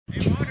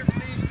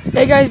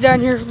Hey guys,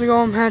 down here from the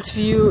Golden Hats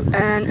View,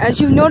 and as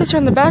you've noticed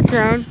from the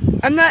background,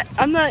 I'm not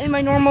in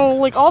my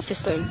normal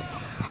office thing.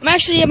 I'm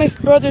actually at my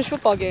brother's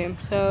football game.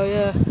 So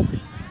yeah,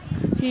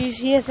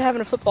 he is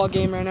having a football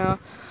game right now.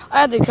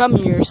 I had to come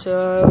here,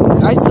 so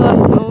I thought,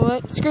 you know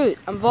what, screw it,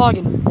 I'm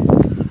vlogging.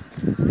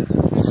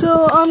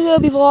 So I'm gonna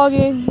be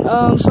vlogging.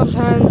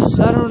 Sometimes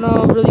I don't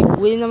know really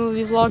when I'm gonna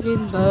be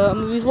vlogging, but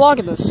I'm gonna be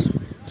vlogging this.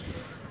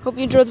 Hope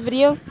you enjoyed the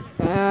video,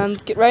 and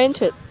let's get right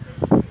into it.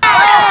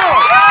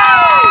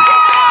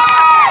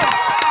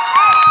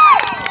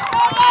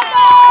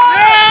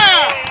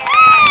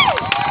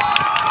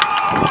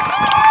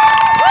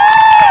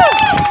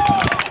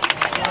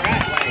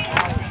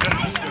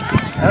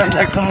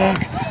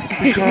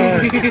 Yeah,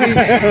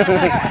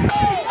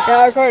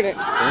 I recorded it.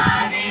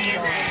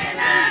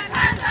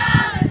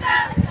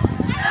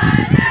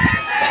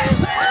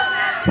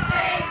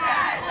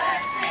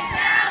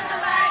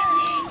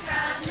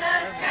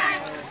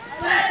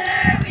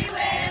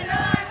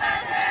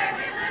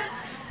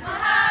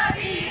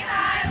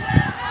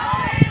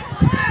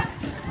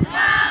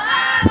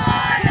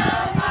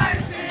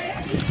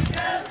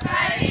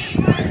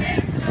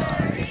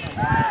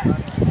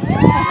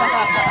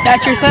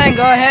 That's your thing,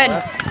 go ahead.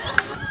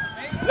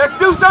 Let's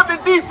do something,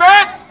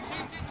 defense!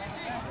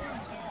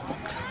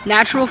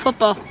 Natural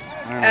football.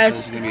 I don't know if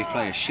this is going to be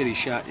playing a shitty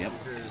shot. Yep,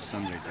 the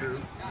sun's right there.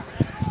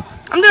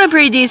 I'm doing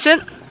pretty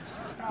decent.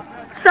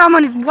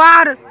 Someone needs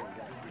water.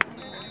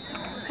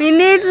 He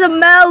needs some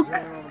milk.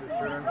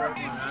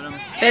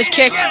 It's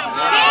kicked. Get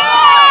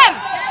him!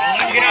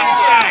 Get on the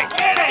side.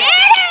 Get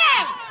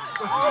him!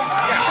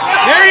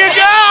 There you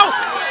go!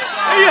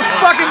 There you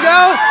fucking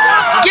go!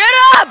 Get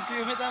up!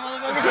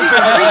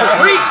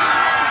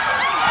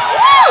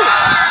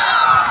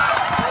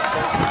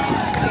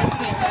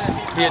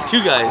 He had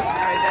two guys.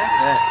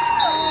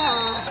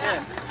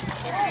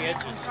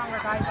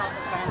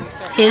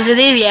 Here's to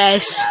these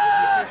guys.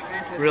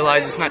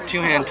 Realize it's not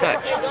two-hand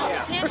touch.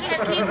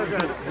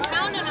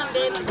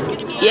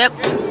 Yep.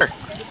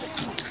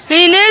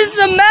 He needs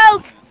some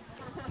milk.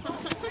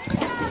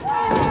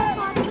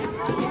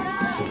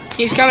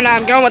 He's coming out.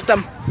 I'm going with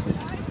them.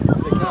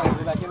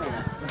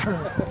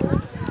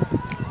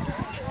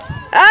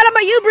 Adam,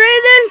 are you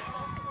breathing?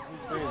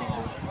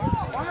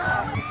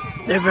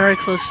 They're very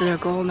close to their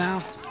goal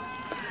now.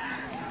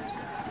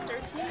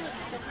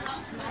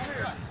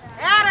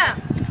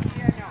 Adam!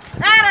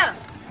 Adam!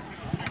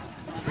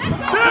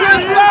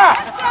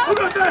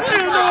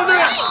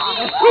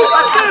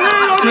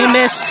 They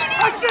missed.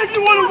 I said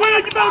you want to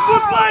win, you better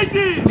quit playing,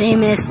 team! They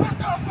missed.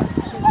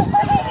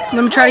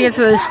 Let me try to get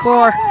to the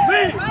score.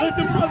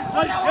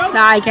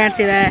 Nah, I can't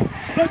say that.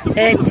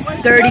 It's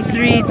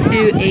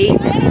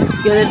 33-8.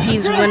 The other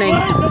team's winning.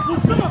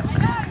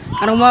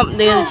 I don't want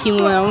the other team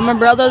to win. I want my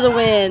brother to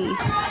win.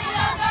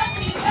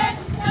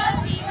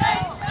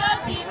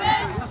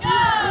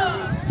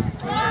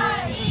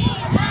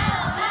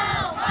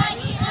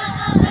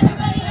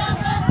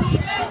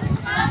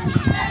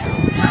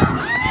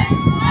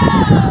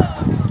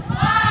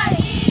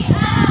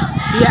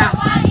 Yeah.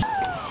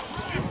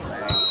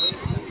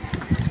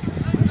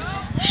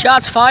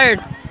 Shots fired.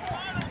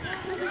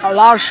 A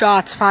lot of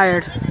shots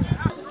fired.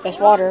 That's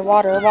water,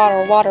 water,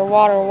 water, water,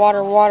 water,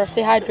 water, water.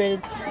 Stay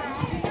hydrated.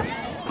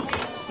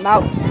 I'm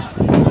out.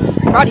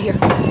 I'm out of here.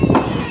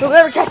 You'll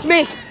never catch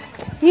me.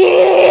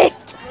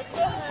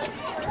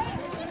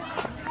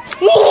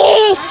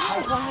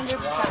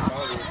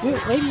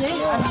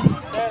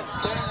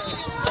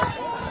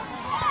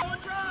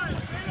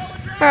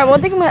 Alright, well I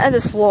think I'm going to end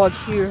this vlog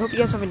here. Hope you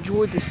guys have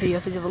enjoyed this video.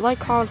 Please leave a like,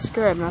 comment,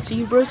 subscribe, and I'll see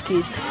you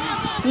broskies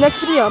in the next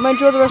video. I'm going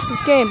to enjoy the rest of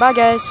this game. Bye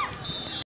guys.